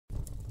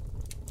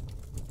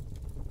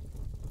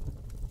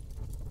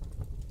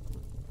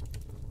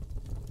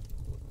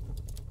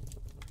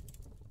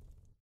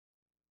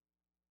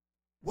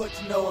What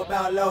you know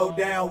about low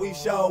down? We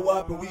show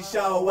up and we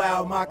show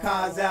out. My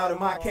car's out and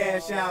my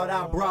cash out.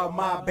 I brought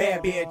my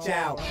bad bitch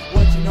out.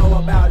 What you know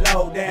about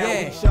low down?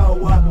 Yeah. We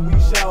show up and we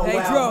show out.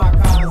 My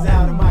car's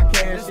out and my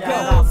cash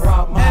out. I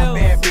brought my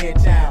bad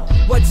bitch out.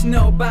 What you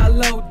know about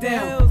low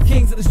down?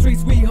 Kings of the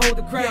streets, we hold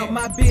the crown.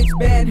 My bitch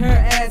bad, her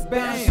ass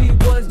bound. She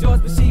was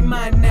yours, but she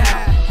mine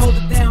now. Hold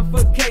it down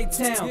for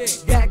K-Town.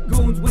 Got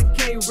goons with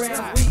K-rounds. We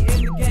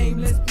in the game,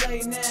 let's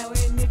play now.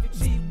 And if you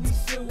cheat, we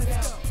shoot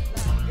out.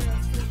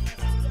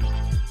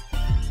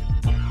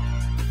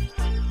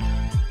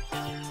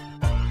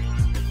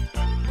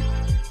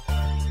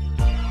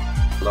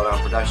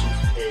 Lowdown Productions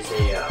is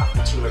a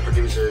team of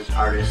producers,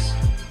 artists.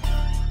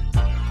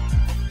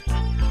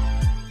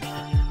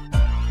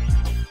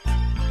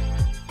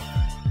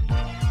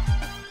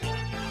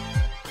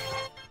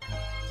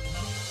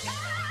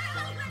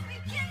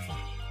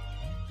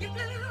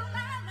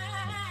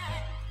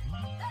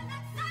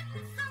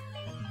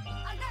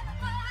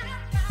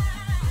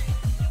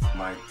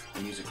 My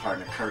music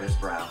partner Curtis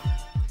Brown,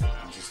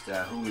 and just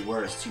who we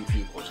were as two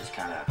people just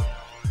kind of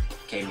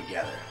came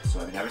together.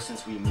 So I mean, ever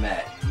since we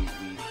met, we've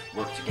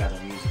worked together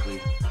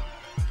musically.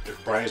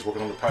 If Brian's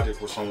working on the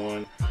project with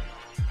someone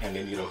and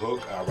they need a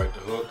hook, I'll write the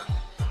hook.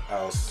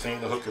 I'll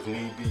sing the hook if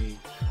need be.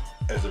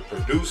 As a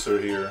producer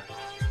here,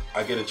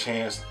 I get a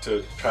chance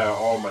to try out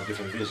all my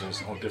different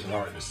visions on different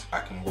artists. I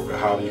can work with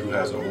Holly, who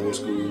has an old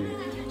school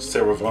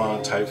Sarah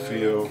Vaughan type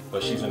feel,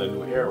 but she's in a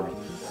new era.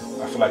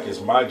 I feel like it's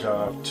my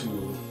job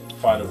to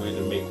find a way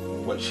to make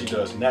what she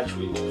does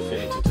naturally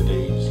fit into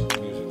today's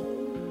music.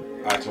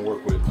 I can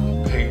work with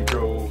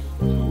Pedro,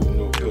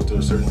 who built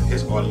a certain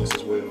his audience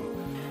as well.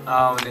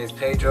 My name is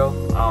Pedro.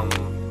 I'm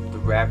the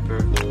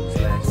rapper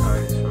slash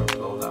artist for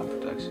Lowdown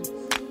Productions.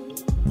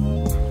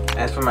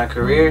 As for my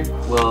career,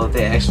 well,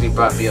 they actually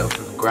brought me up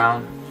from the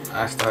ground.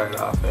 I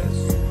started off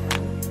as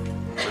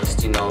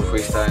just,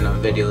 freestyling on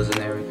videos and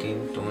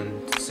everything,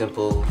 doing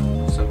simple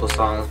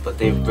songs, but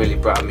they really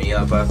brought me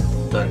up. I've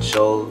done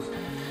shows,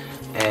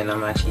 and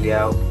I'm actually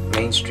out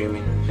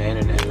mainstreaming the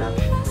internet now.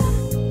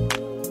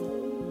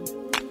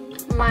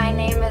 My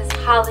name is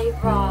Holly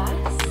Ross.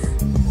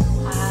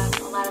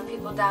 A lot of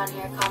people down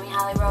here call me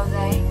Holly Rose.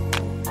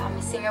 I'm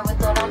a singer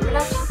with Lowdown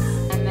Productions.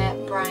 I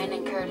met Brian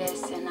and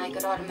Curtis, and I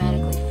could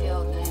automatically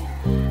feel the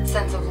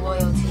sense of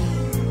loyalty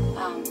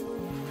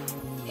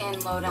in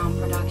Lowdown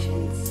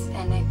Productions,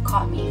 and it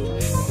caught me from the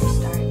very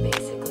start,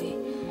 basically.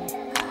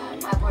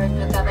 I've worked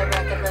with other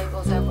record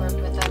labels, I've worked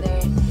with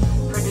other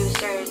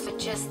producers, but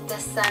just the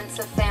sense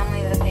of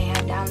family that they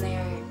had down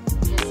there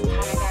just kind of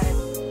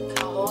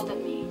got a hold of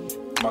me.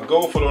 My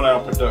goal for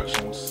Lowdown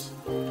Productions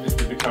is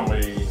to become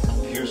a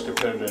huge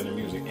competitor in the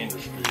music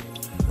industry.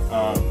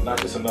 Not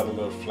just another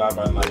little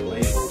fly-by-night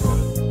label, but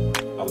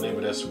a label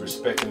that's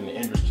respecting the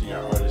industry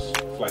and artists.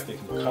 I feel like they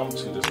can come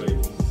to this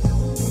label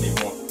when they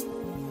want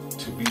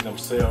to be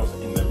themselves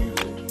in their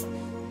music.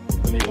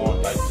 When they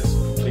want like just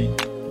complete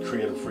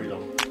creative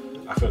freedom.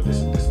 I feel this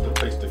is the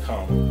place to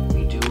come.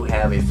 We do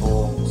have a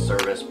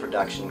full-service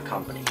production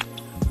company.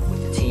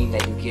 With the team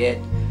that you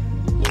get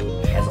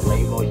as a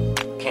label, you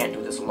can't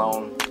do this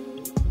alone.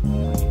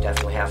 You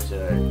definitely have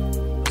to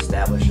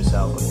establish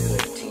yourself a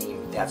good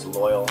team that's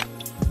loyal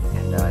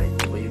and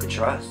people you can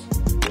trust.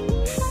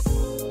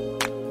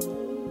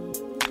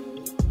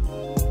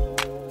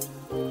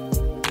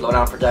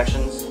 Lowdown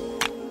Productions,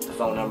 the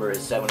phone number is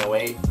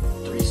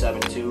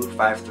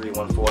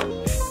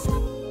 708-372-5314.